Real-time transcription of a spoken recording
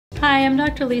Hi, I'm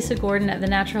Dr. Lisa Gordon at the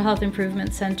Natural Health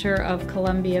Improvement Center of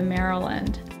Columbia,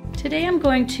 Maryland. Today I'm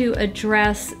going to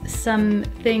address some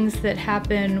things that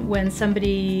happen when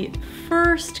somebody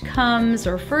first comes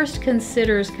or first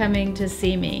considers coming to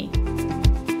see me.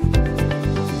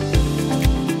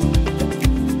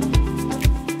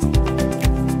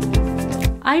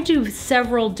 I do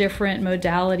several different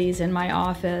modalities in my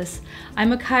office.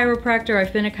 I'm a chiropractor.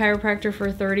 I've been a chiropractor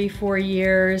for 34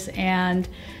 years, and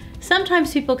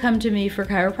sometimes people come to me for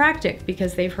chiropractic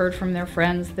because they've heard from their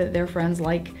friends that their friends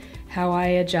like how I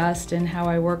adjust and how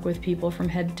I work with people from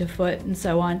head to foot and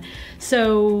so on.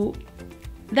 So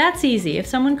that's easy. If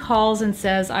someone calls and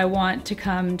says, I want to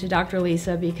come to Dr.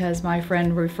 Lisa because my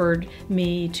friend referred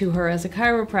me to her as a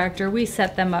chiropractor, we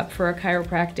set them up for a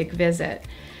chiropractic visit.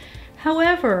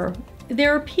 However,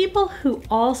 there are people who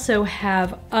also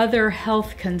have other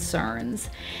health concerns,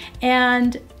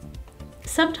 and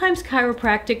sometimes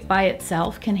chiropractic by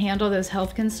itself can handle those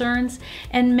health concerns,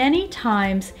 and many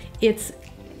times it's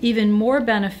even more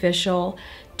beneficial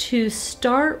to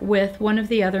start with one of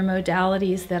the other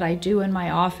modalities that I do in my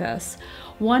office.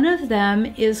 One of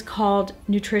them is called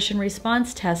nutrition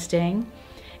response testing,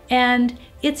 and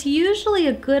it's usually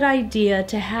a good idea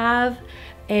to have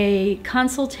a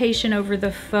consultation over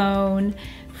the phone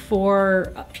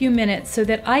for a few minutes so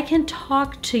that I can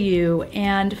talk to you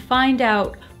and find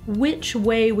out which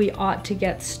way we ought to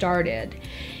get started.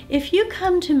 If you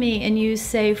come to me and you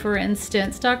say, for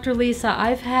instance, Dr. Lisa,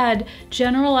 I've had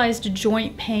generalized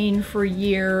joint pain for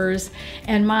years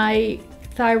and my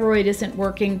thyroid isn't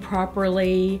working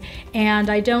properly and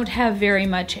I don't have very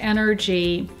much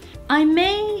energy, I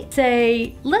may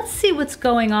say, let's see what's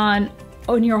going on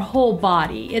your whole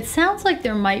body. It sounds like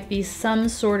there might be some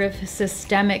sort of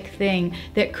systemic thing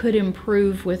that could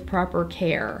improve with proper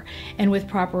care and with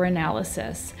proper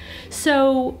analysis.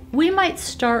 So we might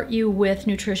start you with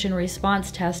nutrition response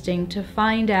testing to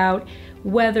find out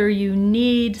whether you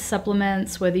need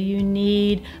supplements, whether you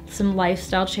need some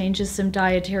lifestyle changes, some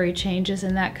dietary changes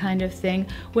and that kind of thing,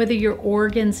 whether your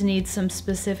organs need some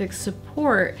specific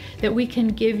support that we can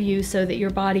give you so that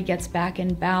your body gets back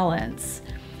in balance.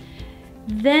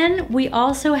 Then we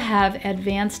also have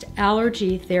Advanced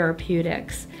Allergy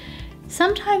Therapeutics.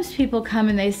 Sometimes people come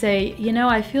and they say, you know,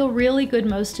 I feel really good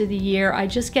most of the year. I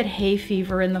just get hay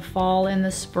fever in the fall and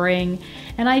the spring,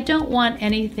 and I don't want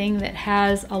anything that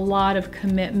has a lot of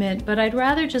commitment, but I'd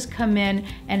rather just come in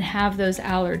and have those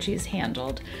allergies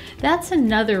handled. That's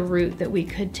another route that we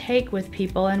could take with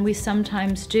people, and we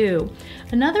sometimes do.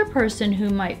 Another person who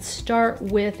might start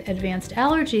with Advanced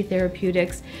Allergy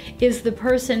Therapeutics is the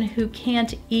person who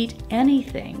can't eat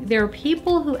anything. There are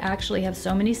people who actually have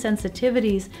so many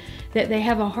sensitivities that they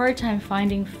have a hard time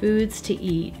finding foods to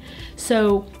eat.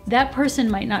 So that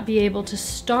person might not be able to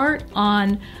start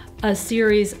on a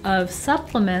series of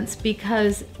supplements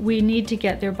because we need to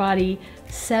get their body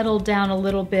settled down a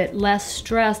little bit, less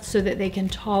stressed, so that they can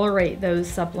tolerate those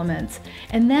supplements.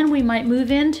 And then we might move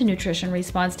into nutrition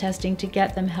response testing to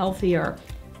get them healthier.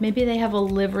 Maybe they have a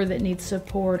liver that needs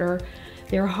support, or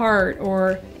their heart,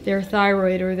 or their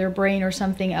thyroid, or their brain, or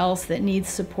something else that needs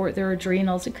support, their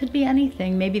adrenals. It could be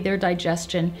anything. Maybe their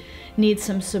digestion needs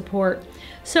some support.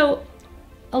 So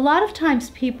a lot of times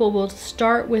people will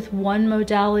start with one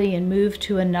modality and move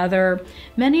to another.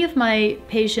 Many of my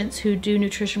patients who do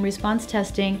nutrition response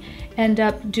testing end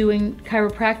up doing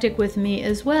chiropractic with me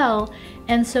as well,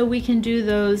 and so we can do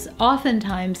those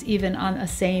oftentimes even on a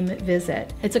same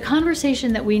visit. It's a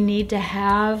conversation that we need to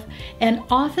have, and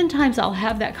oftentimes I'll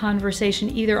have that conversation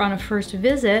either on a first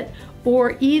visit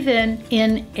or even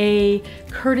in a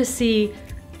courtesy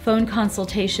phone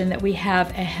consultation that we have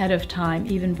ahead of time,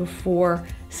 even before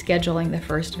scheduling the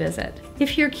first visit.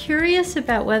 If you're curious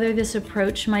about whether this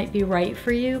approach might be right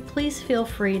for you, please feel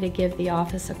free to give the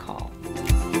office a call.